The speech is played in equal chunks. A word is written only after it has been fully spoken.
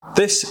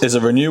This is a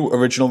Renew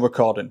original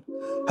recording.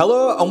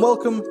 Hello and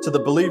welcome to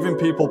the Believe in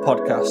People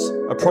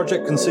podcast, a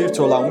project conceived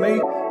to allow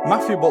me,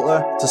 Matthew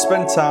Butler, to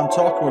spend time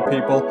talking with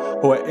people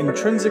who are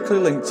intrinsically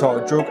linked to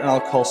our drug and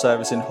alcohol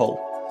service in Hull.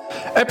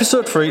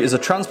 Episode 3 is a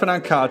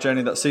Transpennine car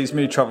journey that sees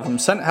me travel from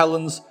St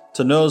Helens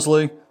to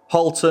Knowsley,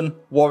 Halton,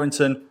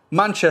 Warrington,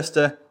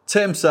 Manchester,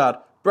 Tameside,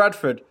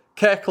 Bradford,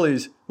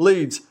 Kirklees,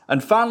 Leeds,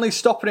 and finally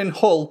stopping in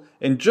Hull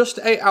in just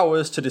 8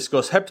 hours to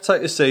discuss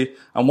Hepatitis C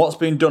and what's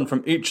been done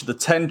from each of the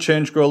 10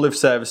 Change Grow Live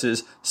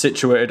services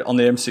situated on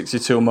the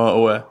M62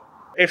 motorway.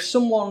 If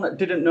someone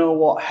didn't know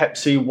what Hep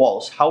C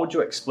was, how would you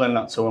explain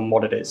that to them,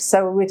 what it is?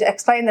 So we'd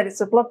explain that it's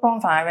a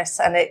bloodborne virus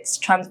and it's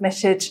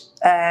transmitted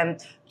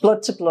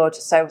blood to blood,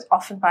 so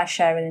often by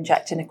sharing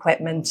injecting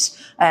equipment,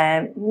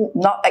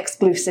 not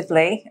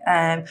exclusively.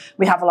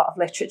 We have a lot of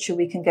literature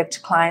we can give to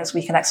clients,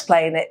 we can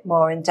explain it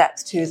more in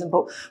depth to them,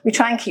 but we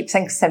try and keep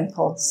things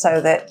simple so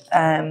that,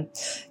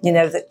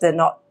 that they're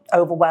not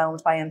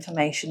overwhelmed by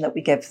information that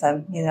we give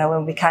them,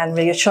 and we can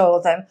reassure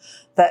them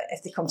that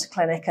if they come to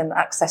clinic and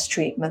access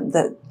treatment,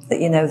 that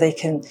they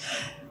can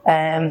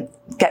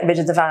get rid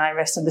of the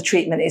virus, and the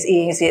treatment is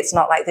easy. It's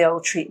not like the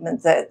old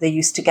treatment that they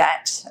used to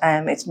get.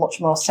 It's much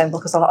more simple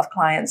because a lot of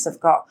clients have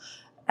got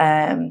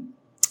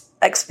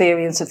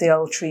experience of the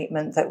old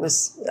treatment that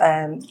was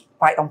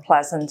quite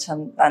unpleasant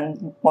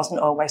and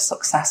wasn't always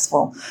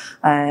successful.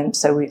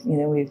 So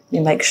we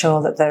make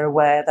sure that they're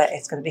aware that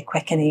it's going to be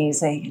quick and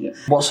easy. Yeah.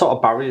 What sort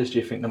of barriers do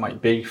you think there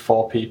might be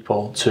for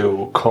people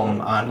to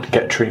come and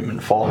get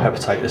treatment for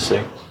hepatitis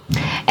C?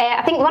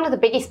 I think one of the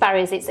biggest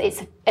barriers is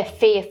a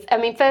fear.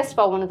 First of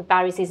all, one of the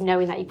barriers is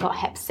knowing that you've got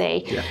Hep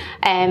C.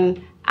 Yeah.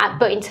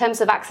 But in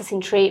terms of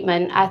accessing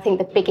treatment, I think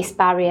the biggest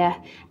barrier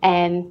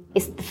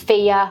is the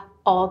fear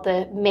or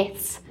the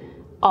myths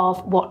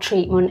of what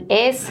treatment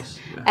is.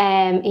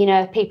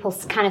 People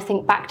kind of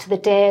think back to the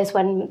days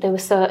when they were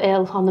so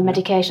ill on the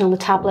medication, on the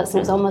tablets, and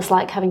it was almost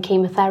like having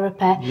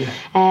chemotherapy. Yeah.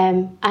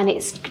 And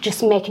it's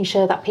just making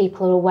sure that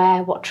people are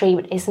aware what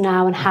treatment is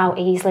now and how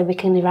easily we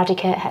can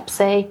eradicate Hep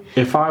C.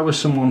 If I was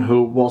someone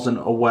who wasn't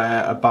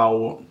aware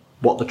about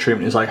what the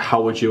treatment is like,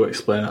 how would you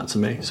explain that to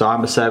me? So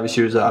I'm a service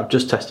user, I've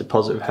just tested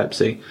positive Hep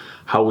C.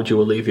 How would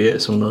you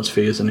alleviate some of those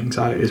fears and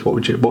anxieties? What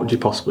would you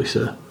possibly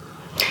say?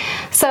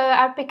 So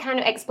I'd be kind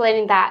of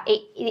explaining that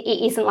it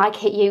isn't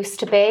like it used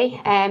to be.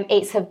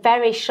 It's a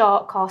very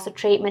short course of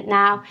treatment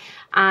now,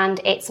 and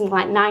it's something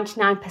like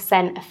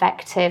 99%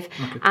 effective.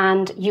 Okay.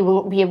 And you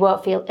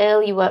won't feel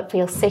ill, you won't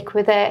feel sick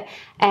with it,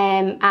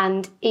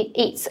 and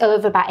it's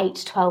over about 8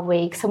 to 12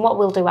 weeks. And what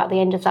we'll do at the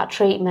end of that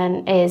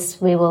treatment is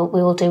we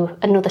will do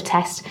another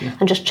test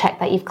and just check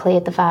that you've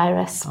cleared the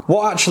virus.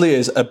 What actually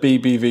is a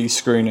BBV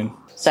screening?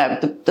 So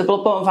the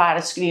bloodborne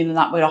virus screening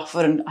that we're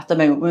offering at the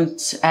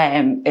moment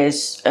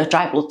is a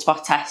dry blood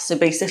spot test. So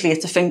basically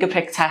it's a finger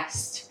prick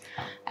test,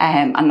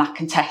 and that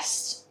can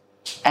test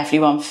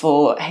everyone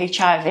for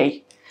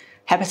HIV,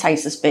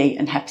 hepatitis B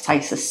and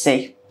hepatitis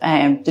C.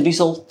 The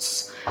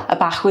results are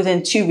back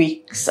within 2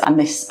 weeks, and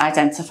this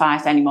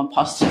identifies anyone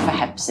positive for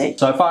Hep C.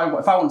 So if I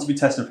want to be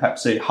tested for Hep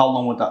C, how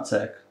long would that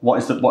take? What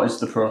is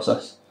the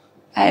process?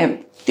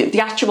 The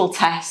actual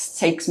test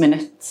takes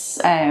minutes,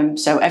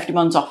 so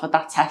everyone's offered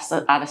that test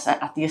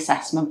at the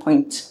assessment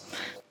point.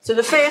 So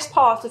the first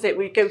part of it,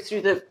 we go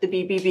through the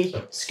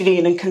BBV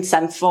screen and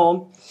consent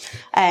form.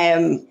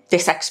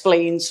 This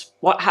explains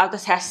how the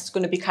test is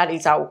going to be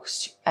carried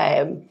out,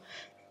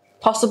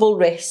 possible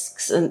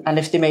risks, and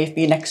if they may have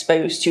been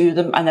exposed to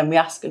them, and then we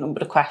ask a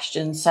number of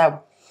questions.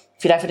 So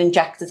if you've ever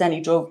injected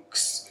any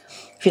drugs,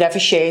 if you've ever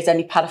shared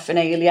any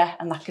paraphernalia,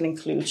 and that can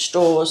include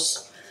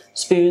straws,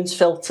 spoons,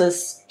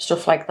 filters,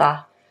 stuff like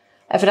that.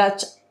 Ever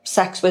had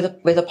sex with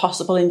a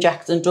possible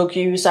injecting drug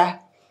user,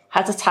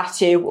 had a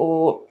tattoo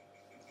or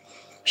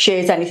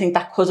shared anything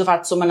that could have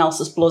had someone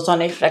else's blood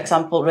on it, for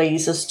example,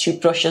 razors,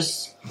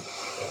 toothbrushes,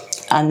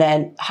 and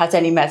then had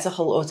any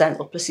medical or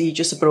dental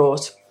procedures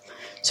abroad.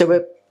 So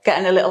we're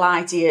getting a little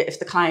idea if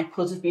the client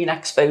could have been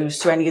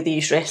exposed to any of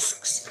these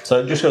risks. So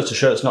it just goes to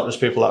show it's not just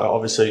people that are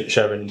obviously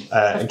sharing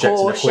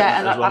injecting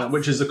equipment as well,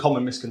 which is a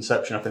common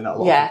misconception. I think that a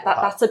lot of people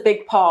have. That's a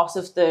big part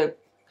of the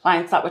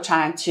clients that we're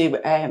trying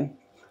to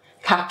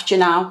capture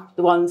now,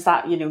 the ones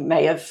that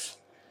may have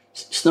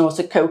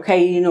snorted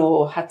cocaine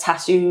or had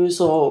tattoos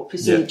or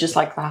procedures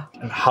like that.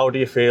 And how do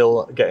you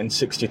feel getting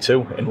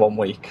 62 in 1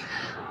 week?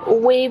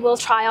 We will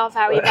try our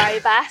very, very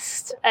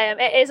best.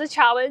 It is a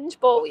challenge,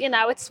 but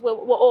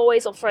we're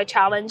always up for a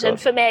challenge. And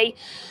for me,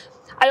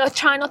 I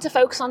try not to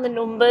focus on the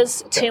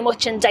numbers too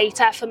much and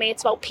data. For me,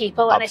 it's about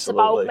people, and it's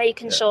about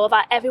making sure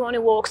that everyone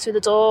who walks through the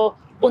door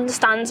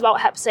understands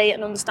about Hep C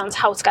and understands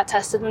how to get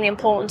tested and the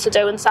importance of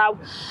doing so.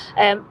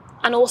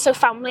 and also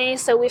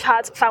families. So we've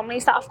had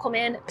families that have come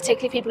in,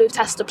 particularly people who've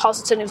tested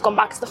positive and who've gone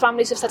back to the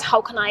families who've said,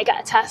 how can I get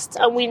a test?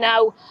 And we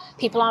know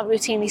people aren't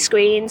routinely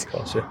screened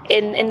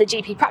in the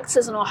GP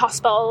practices and our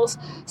hospitals.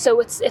 So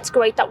it's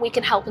great that we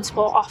can help and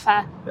support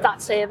offer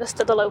that service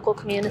to the local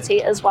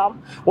community as well.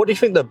 What do you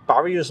think the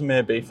barriers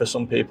may be for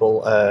some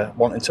people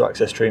wanting to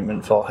access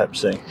treatment for Hep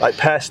C? Like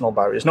personal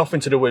barriers, nothing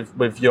to do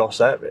with your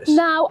service?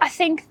 No, I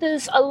think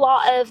there's a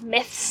lot of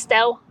myths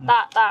still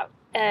that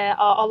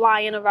are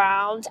lying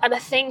around. And I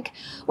think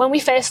when we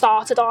first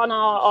started on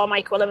our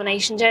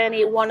micro-elimination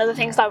journey, one of the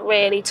things that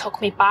really took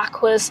me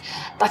back was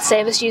that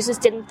service users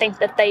didn't think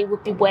that they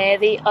would be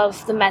worthy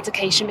of the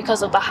medication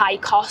because of the high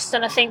cost.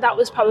 And I think that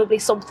was probably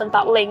something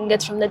that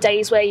lingered from the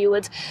days where you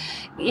would,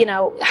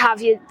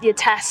 have your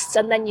tests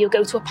and then you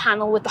go to a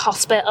panel with the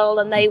hospital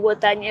and they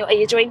would then, are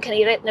you drinking? Are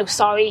you no,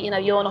 sorry,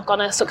 you're not going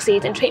to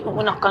succeed in treatment.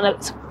 We're not going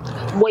to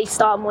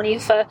waste our money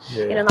for,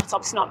 that's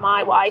obviously not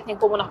what I think,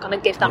 but we're not going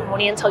to give that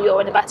money until you're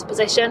in a better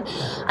position.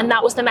 And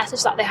that was the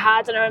message that they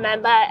had. And I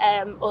remember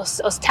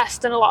us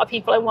testing a lot of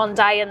people in one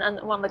day,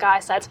 and one of the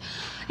guys said,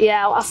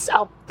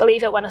 I'll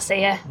believe it when I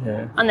see it.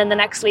 And then the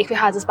next week we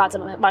had as bad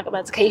a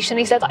medication.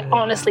 He said, I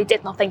honestly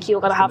did not think you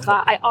were going to have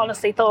that. I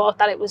honestly thought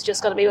that it was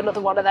just going to be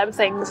another one of them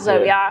things.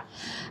 So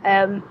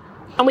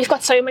and we've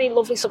got so many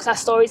lovely success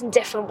stories in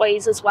different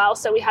ways as well.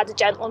 So we had a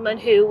gentleman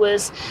who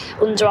was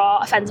under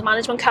our offender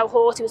management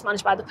cohort. He was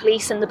managed by the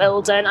police in the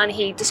building, and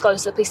he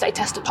disclosed to the police that he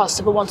tested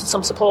positive and wanted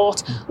some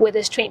support with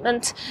his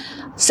treatment.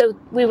 So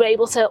we were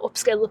able to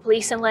upskill the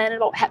police in learning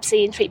about Hep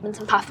C and treatment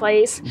and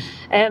pathways.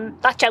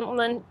 That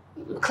gentleman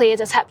cleared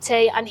his Hep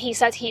T, and he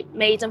said he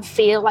made him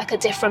feel like a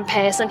different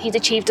person. He'd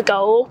achieved a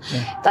goal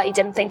that he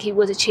didn't think he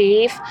would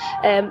achieve.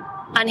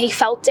 And he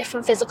felt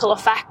different physical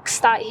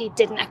effects that he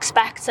didn't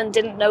expect and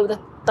didn't know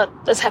that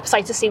his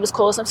hepatitis C was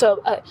causing.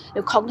 So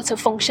cognitive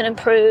function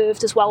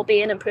improved, his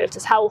well-being improved,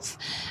 his health.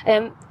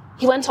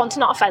 He went on to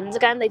not offend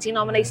again. They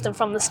denominated him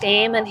from the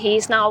scheme, and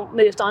he's now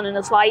moved on in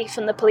his life.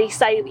 And the police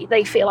say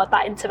they feel like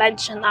that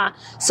intervention, that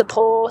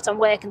support and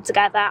working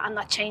together and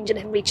that change in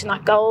him reaching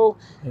that goal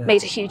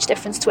made a huge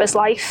difference to his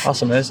life.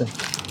 That's amazing.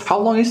 How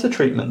long is the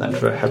treatment then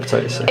for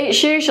hepatitis C?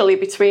 It's usually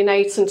between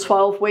 8 and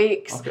 12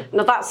 weeks. Okay.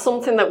 Now that's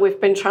something that we've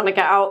been trying to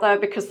get out there,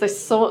 because there's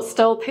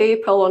still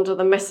people under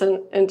the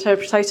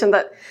misinterpretation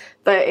that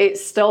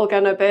it's still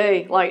going to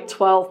be like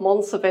 12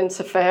 months of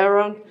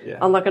interferon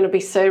and they're going to be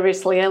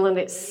seriously ill, and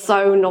it's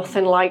so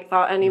nothing like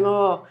that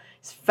anymore.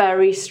 It's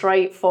very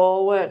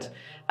straightforward.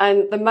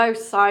 And the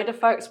most side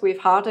effects we've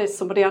had is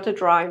somebody had a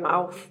dry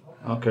mouth.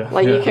 Okay.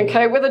 You can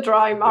cope with a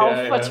dry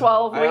mouth for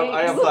 12 weeks.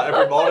 I have that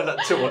every morning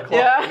at 2 o'clock.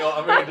 You know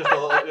what I mean? Just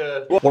a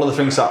little, One of the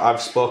things that I've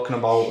spoken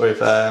about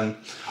with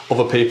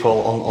other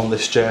people on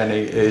this journey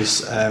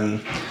is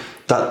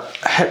that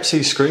Hep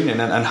C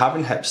screening and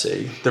having Hep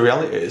C, the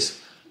reality is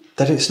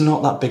that it's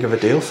not that big of a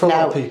deal for a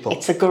lot of people.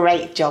 It's a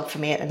great job for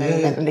me at the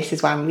moment, and this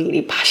is why I'm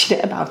really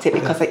passionate about it,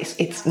 because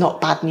it's not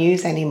bad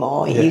news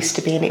anymore. It used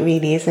to be, and it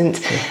really isn't.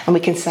 And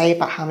we can say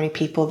about how many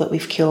people that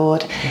we've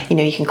cured.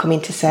 You can come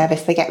into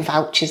service, they get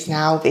vouchers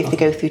now if they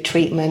go through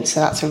treatment, so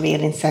that's a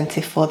real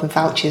incentive for them.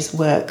 Vouchers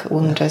work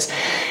wonders,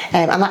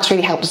 and that's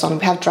really helped us on.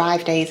 We have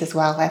drive days as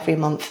well every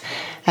month.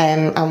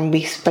 And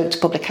we spoke to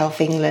Public Health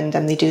England,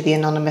 and they do the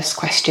anonymous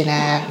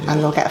questionnaire,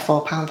 and they'll get a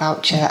 £4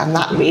 voucher, and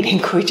that really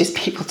encourages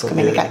people to come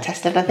in and get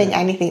tested. I think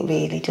anything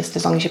really, just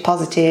as long as you're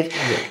positive,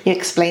 you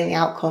explain the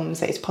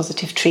outcomes, that it's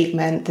positive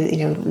treatment, that,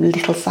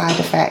 little side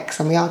effects,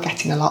 and we are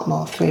getting a lot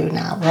more through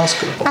now.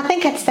 That's good. I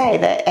think I'd say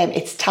that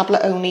it's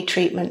tablet-only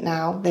treatment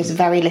now. There's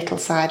very little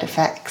side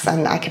effects,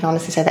 and I can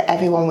honestly say that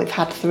everyone we've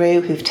had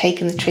through who've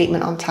taken the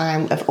treatment on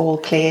time have all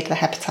cleared the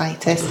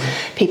hepatitis.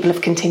 People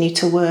have continued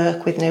to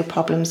work with no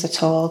problems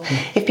at all.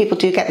 If people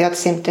do get the odd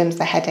symptoms,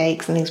 the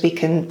headaches and things, we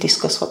can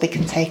discuss what they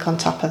can take on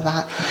top of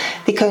that.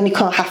 They only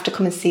have to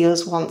come and see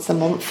us once a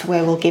month,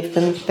 where we'll give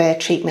them their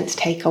treatment to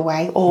take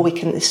away, or we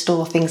can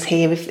store things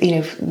here.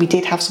 If we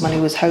did have someone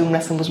who was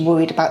homeless and was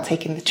worried about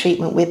taking the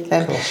treatment with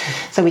them,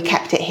 so we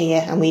kept it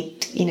here, and we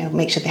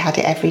make sure they had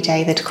it every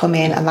day. They'd come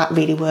in, and that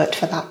really worked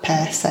for that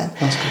person.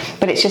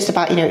 But it's just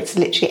about it's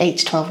literally 8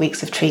 to 12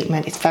 weeks of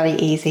treatment. It's very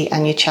easy,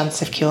 and your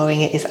chance of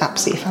curing it is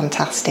absolutely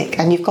fantastic.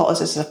 And you've got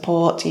us as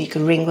support. You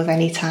can ring us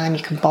anytime,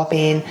 you can bob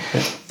in.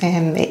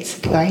 It's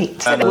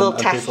great. We'll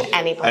test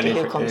anybody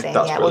who comes in.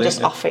 We'll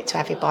just offer it to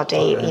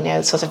everybody.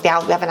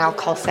 We have an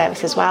alcohol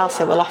service as well,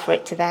 so we'll offer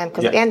it to them,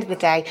 because at the end of the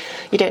day,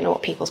 you don't know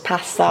what people's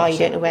pasts are. You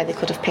don't know where they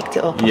could have picked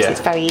it up.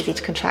 It's very easy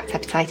to contract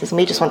hepatitis, and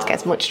we just want to get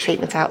as much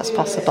treatment out as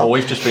possible. Well,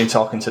 we've just been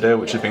talking today,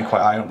 which has been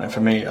quite eye-opening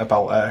for me,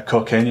 about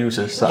cocaine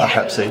users that have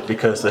Hep C,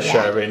 because they're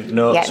sharing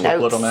notes with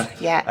blood on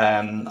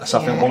it. So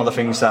I think one of the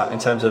things that, in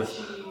terms of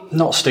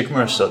not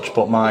stigma as such,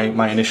 but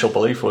my initial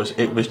belief was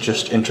it was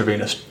just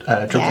intravenous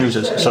drug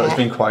users. So it's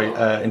been quite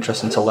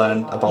interesting to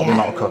learn about the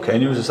amount of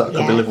cocaine users that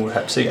could be living with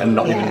Hep C and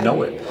not even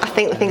know it. I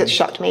think the thing that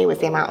shocked me was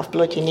the amount of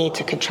blood you need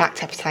to contract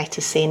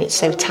hepatitis C, and it's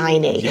so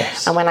tiny.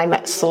 Yes. And when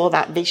I saw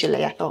that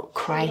visually, I thought,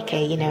 crikey,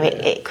 you know,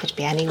 it could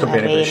be anywhere. Could be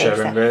anybody really.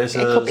 sharing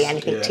razors. It could be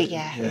anything too.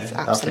 It's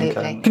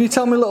absolutely. Can you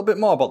tell me a little bit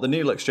more about the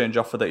needle exchange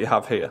offer that you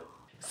have here?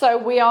 So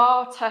we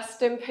are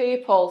testing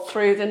people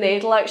through the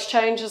needle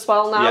exchange as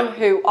well now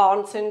who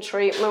aren't in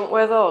treatment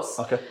with us.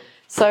 Okay.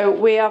 So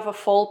we have a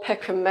full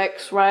pick and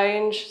mix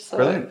range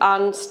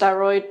and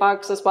steroid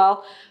bags as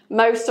well.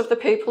 Most of the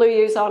people who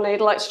use our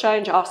needle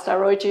exchange are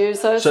steroid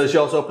users. So is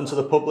yours open to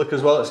the public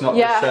as well? It's not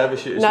just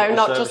service users? No,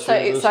 not just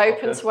that. It's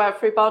open to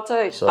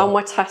everybody. So, and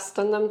we're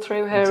testing them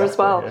through here as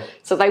well. Yeah.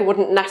 So they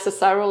wouldn't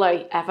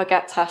necessarily ever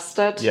get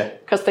tested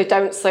because they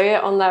don't see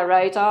it on their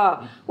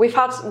radar. We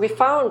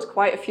found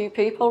quite a few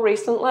people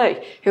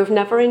recently who've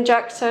never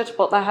injected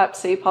but they're Hep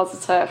C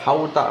positive.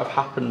 How would that have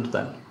happened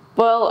then?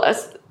 Well,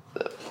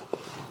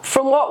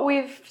 from what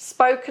we've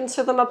spoken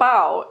to them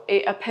about,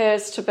 it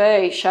appears to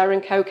be sharing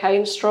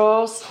cocaine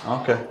straws.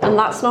 Okay. And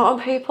that's not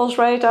on people's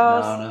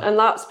radars. No. And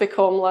that's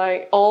become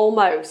like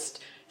almost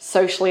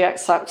socially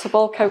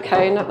acceptable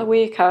cocaine at the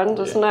weekend,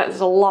 isn't it? There's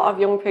a lot of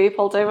young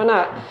people doing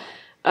it.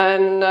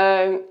 And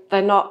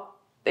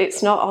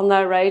it's not on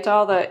their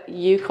radar that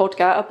you could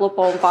get a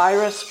bloodborne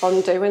virus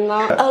from doing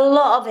that. A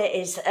lot of it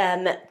is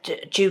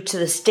due to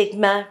the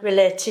stigma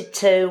related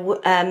to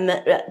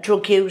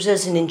drug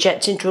users and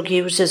injecting drug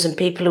users and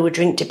people who are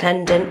drink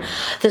dependent.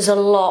 There's a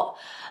lot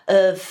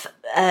of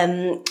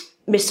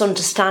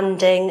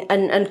misunderstanding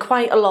and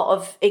quite a lot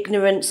of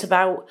ignorance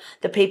about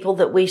the people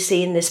that we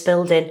see in this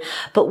building.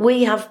 But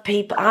we have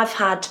people, I've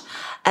had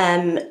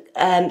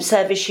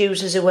service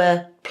users who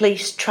were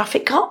police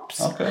traffic cops,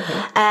 who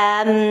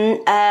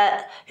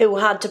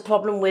had a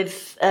problem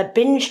with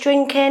binge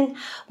drinking.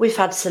 We've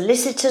had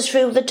solicitors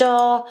through the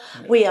door.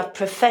 We have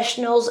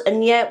professionals,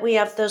 and yet we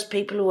have those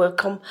people who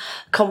are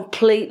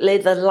completely,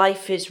 their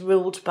life is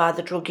ruled by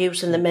the drug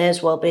use, and they may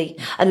as well be,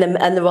 and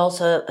they're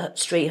also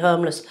street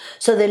homeless.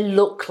 So they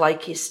look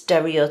like your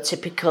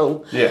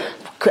stereotypical,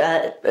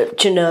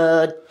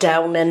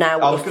 down and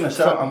out. I was going to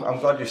say, I'm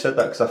glad you said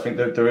that, because I think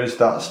that there is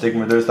that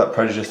stigma, there is that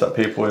prejudice that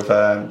people with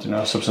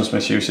substance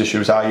misuse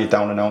issues are you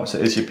down and out.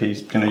 It is your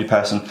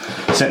person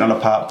sitting on a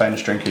park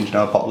bench drinking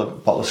a bottle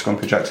of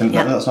Scrumpy Jacks, and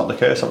that's not the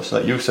case. Obviously,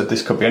 like you said,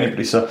 this could be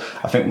anybody. So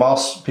I think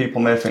whilst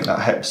people may think that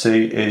Hep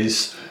C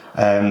is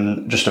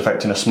just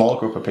affecting a small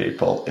group of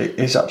people, it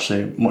is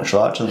actually much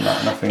larger than that.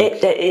 And I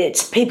think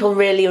it's people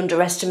really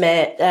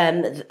underestimate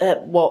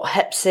what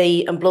Hep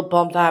C and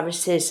bloodborne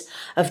viruses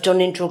have done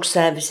in drug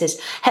services.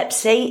 Hep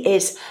C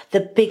is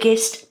the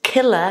biggest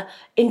killer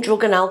in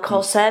drug and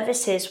alcohol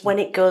services when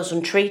it goes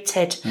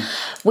untreated.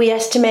 We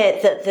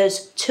estimate that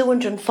there's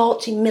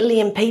 240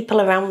 million people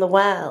around the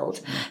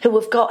world who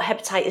have got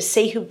hepatitis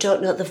C who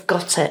don't know they've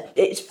got it.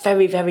 It's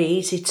very, very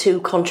easy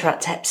to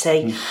contract Hep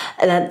C.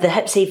 The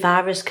Hep C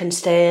virus can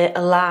stay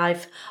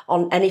alive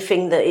on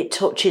anything that it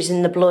touches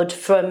in the blood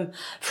from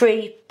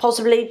 3,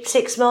 possibly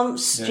 6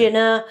 months,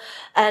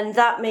 and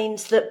that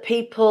means that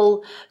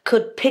people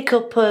could pick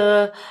up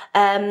a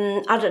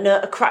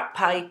crack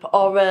pipe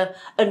or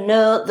a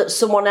note that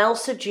someone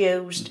else had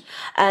used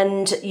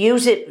and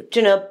use it,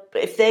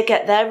 if they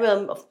get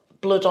their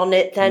blood on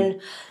it,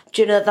 then,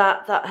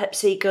 that Hep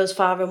C goes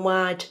far and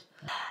wide.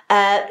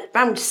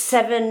 Around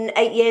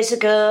 7-8 years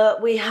ago,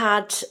 we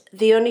had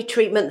the only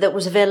treatment that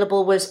was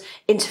available was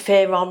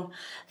interferon.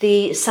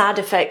 The side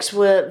effects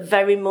were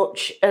very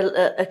much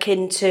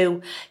akin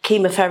to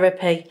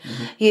chemotherapy.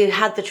 You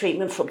had the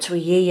treatment for up to a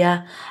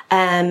year,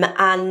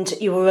 and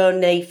you were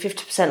only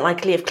 50%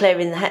 likely of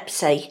clearing the Hep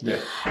C.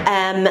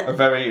 A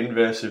very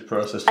invasive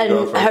process to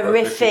go through. And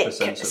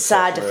horrific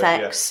side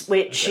effects,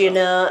 which,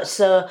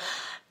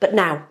 but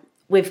now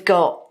we've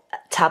got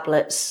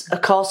tablets, a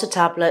course of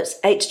tablets,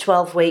 8 to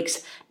 12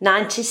 weeks,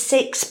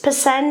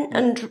 96%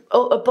 and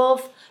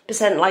above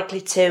percent likely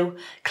to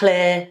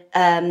clear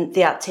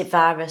the active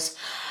virus.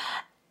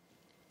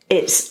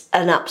 It's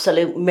an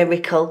absolute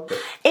miracle.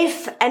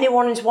 If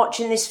anyone who's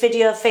watching this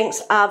video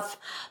thinks I've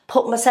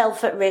put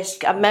myself at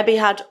risk, I've maybe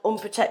had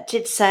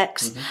unprotected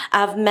sex,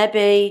 I've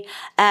maybe,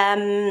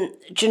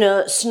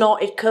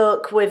 snorted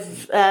coke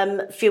with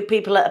a few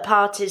people at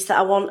parties that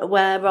I wasn't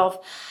aware of,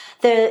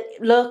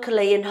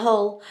 locally in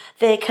Hull,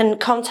 they can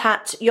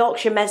contact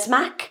Yorkshire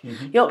Mesmac.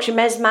 Yorkshire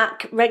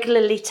Mesmac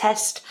regularly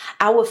test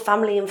our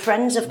family and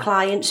friends of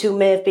clients who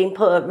may have been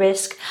put at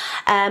risk.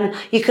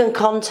 You can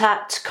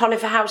contact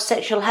Conifer House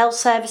Sexual Health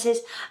Services,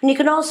 and you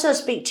can also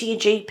speak to your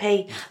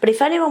GP. But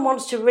if anyone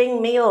wants to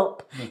ring me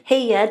up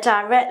here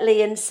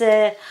directly and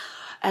say,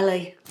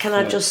 Ellie, can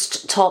I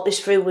just talk this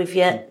through with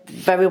you?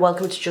 Very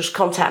welcome to just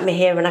contact me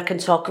here and I can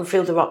talk them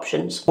through their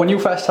options. When you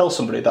first tell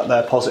somebody that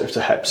they're positive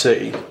to Hep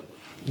C,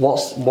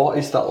 what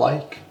is that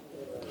like?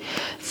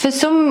 For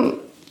some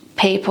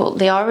people,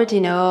 they already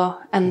know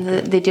and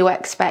they do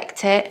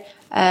expect it.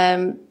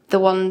 The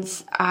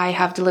ones I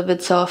have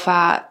delivered so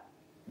far,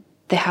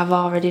 they have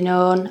already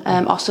known or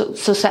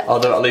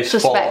they're at least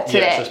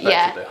suspected it. They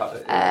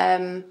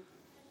had it.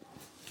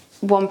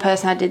 One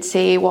person I did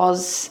see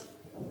was,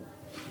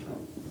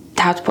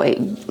 how to put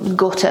it,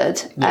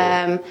 gutted.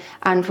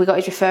 And we got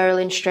his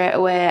referral in straight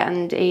away,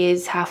 and he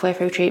is halfway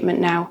through treatment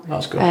now.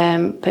 That's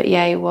good. But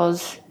yeah, it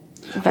was.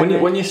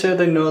 When you say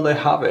they know they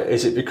have it,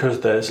 is it because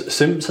there's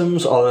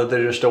symptoms, or are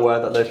they just aware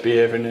that they're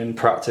behaving in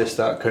practice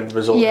that can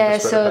result in the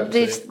spread of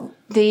Hep C?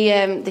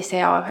 They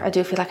say, I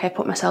do feel like I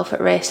put myself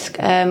at risk,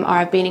 or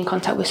I've been in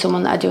contact with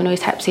someone that I do know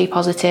is Hep C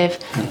positive.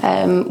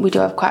 We do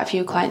have quite a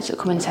few clients that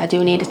come and say, I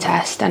do need a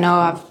test. I know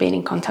I've been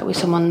in contact with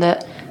someone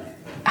that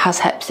has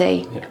Hep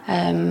C.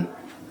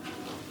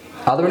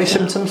 Are there any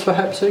symptoms for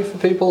Hep C for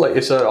people? Like,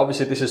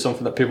 obviously this is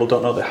something that people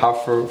don't know they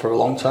have for a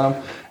long time.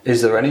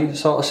 Is there any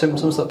sort of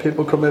symptoms that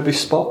people could maybe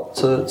spot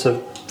to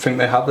think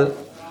they have it?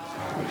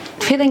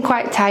 Feeling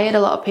quite tired,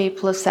 a lot of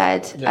people have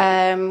said.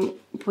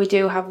 We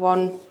do have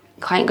one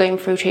client going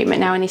through treatment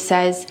now, and he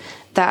says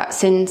that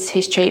since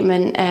his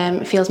treatment,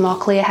 it feels more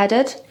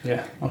clear-headed.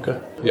 Yeah,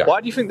 okay. Yeah.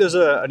 Why do you think there's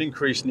an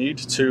increased need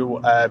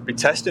to be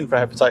testing for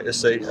hepatitis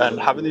C and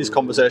having these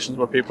conversations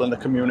with people in the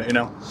community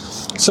now?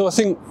 So I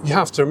think you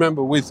have to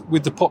remember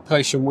with the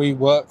population we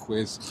work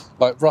with,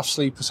 like rough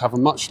sleepers have a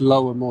much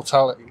lower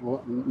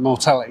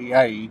mortality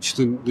age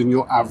than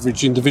your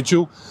average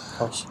individual. Of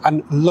course.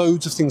 And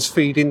loads of things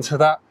feed into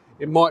that.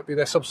 It might be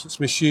their substance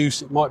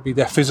misuse, it might be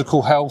their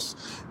physical health,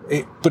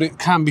 but it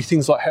can be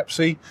things like Hep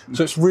C.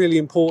 So it's really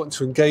important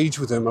to engage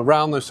with them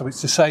around those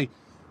topics, to say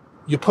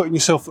you're putting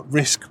yourself at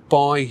risk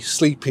by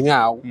sleeping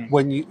out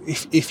when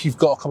if you've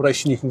got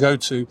accommodation you can go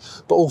to,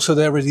 but also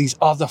there are these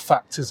other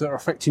factors that are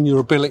affecting your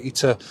ability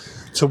to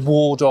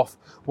ward off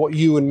what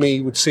you and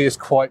me would see as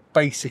quite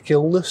basic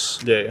illness.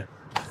 Yeah.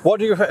 What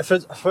do you so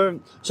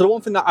the one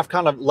thing that I've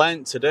kind of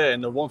learnt today,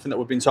 and the one thing that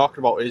we've been talking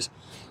about is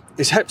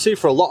Hep C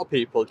for a lot of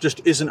people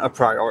just isn't a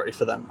priority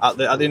for them. At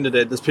the end of the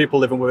day, there's people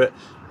living with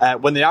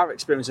it when they are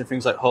experiencing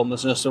things like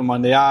homelessness and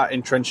when they are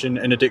entrenched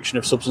in addiction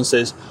of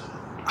substances.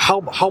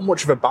 How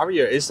much of a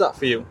barrier is that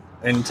for you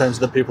in terms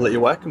of the people that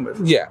you're working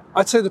with? Yeah,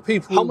 I'd say the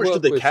people. How much do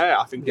they care?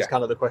 I think is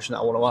kind of the question that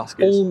I want to ask.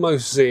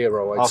 Almost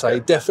zero, I'd say.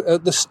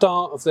 At the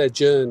start of their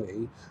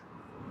journey,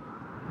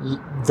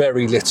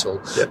 very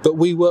little. Yeah. But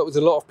we work with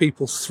a lot of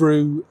people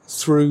through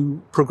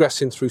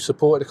progressing through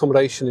supported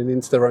accommodation and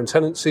into their own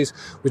tenancies.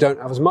 We don't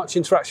have as much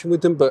interaction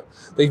with them, but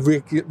they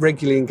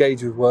regularly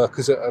engage with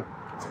workers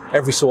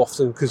every so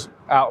often, because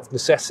out of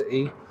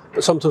necessity,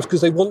 but sometimes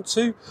because they want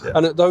to. Yeah.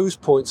 And at those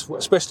points,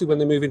 especially when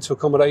they move into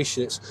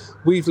accommodation,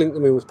 we've linked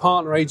them in with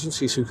partner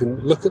agencies who can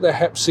look at their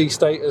Hep C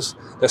status,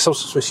 their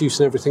substance misuse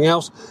and everything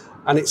else,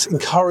 and it's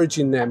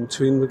encouraging them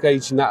to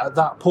engage in that at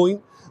that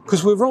point.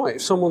 Because we're right,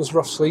 if someone's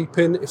rough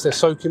sleeping, if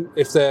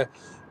their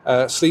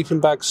sleeping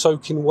bag's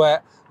soaking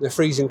wet, they're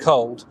freezing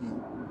cold,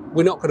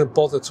 we're not going to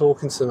bother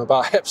talking to them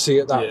about Hep C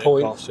at that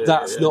point. Course,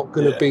 That's not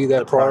going to be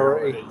their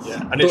priority.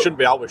 And it shouldn't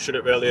be ours, should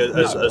it really,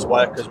 as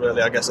workers,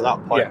 really, I guess, at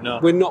that point? No.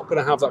 We're not going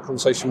to have that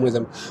conversation with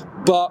them.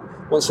 But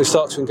once they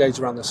start to engage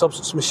around their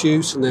substance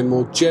misuse and their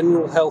more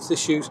general health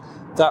issues,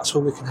 that's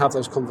when we can have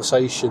those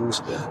conversations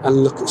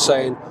and look at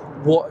saying,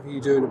 what are you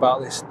doing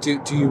about this?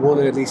 Do you want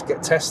to at least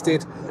get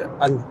tested?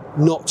 And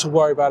not to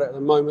worry about it at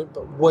the moment,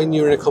 but when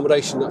you're in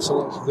accommodation, that's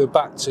something you can go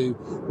back to,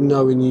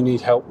 knowing you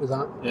need help with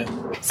that.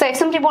 Yeah. So if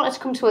somebody wanted to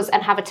come to us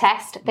and have a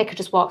test, they could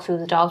just walk through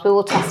the doors. We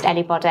will test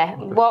anybody.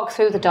 Walk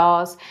through the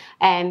doors.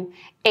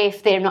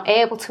 If they're not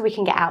able to, we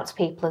can get out to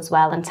people as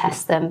well and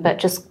test them. But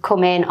just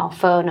come in or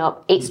phone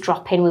up. It's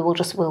drop-in.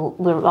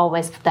 We're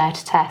always there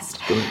to test.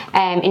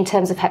 In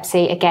terms of Hep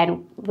C,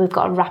 again, we've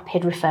got a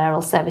rapid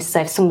referral service.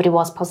 So if somebody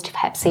was positive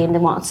Hep C and they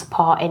wanted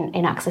support in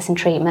accessing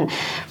treatment,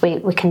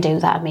 we can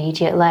do that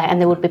immediately. And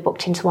they would be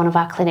booked into one of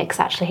our clinics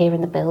actually here in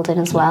the building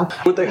as well.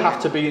 Would they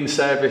have to be in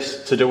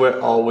service to do it,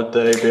 or would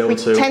they be able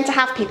to? We tend to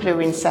have people who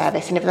are in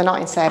service, and if they're not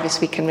in service,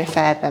 we can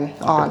refer them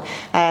on.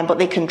 But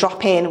they can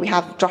drop in. We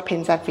have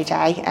drop-ins every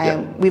day.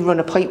 We run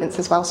appointments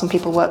as well. Some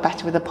people work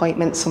better with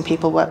appointments. Some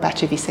people work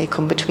better if you say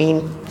come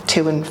between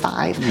 2 and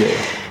 5.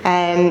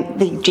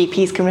 The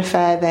GPs can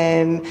refer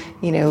them.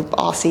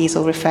 RCs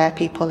will refer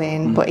people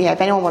in. But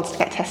if anyone wants to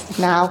get tested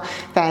now,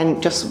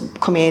 then just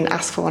come in,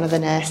 ask for one of the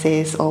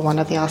nurses or one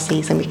of the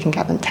RCs, and we can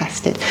get them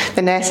tested.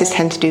 The nurses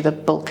tend to do the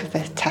bulk of the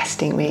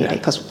testing, really,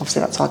 because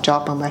obviously that's our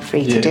job and we're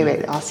free to do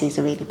it. The RCs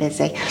are really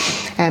busy.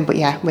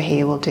 But we're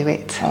here, we'll do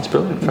it. That's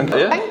brilliant. Thank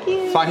you. Thank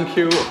you. Thank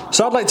you.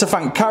 So I'd like to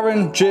thank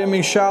Karen,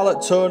 Jamie,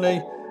 Charlotte,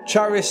 Tony,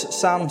 Charis,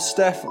 Sam,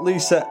 Steph,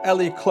 Lisa,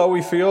 Ellie,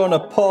 Chloe, Fiona,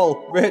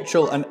 Paul,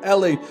 Rachel and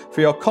Ellie for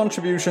your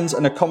contributions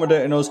and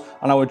accommodating us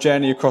on our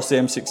journey across the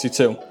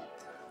M62.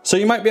 So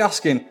you might be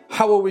asking,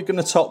 how are we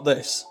going to top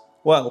this?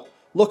 Well,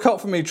 look out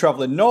for me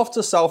travelling north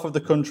to south of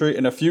the country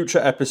in a future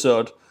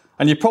episode.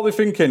 And you're probably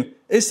thinking,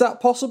 is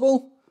that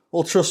possible?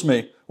 Well, trust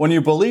me, when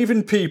you believe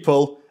in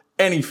people,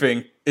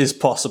 anything is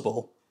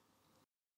possible.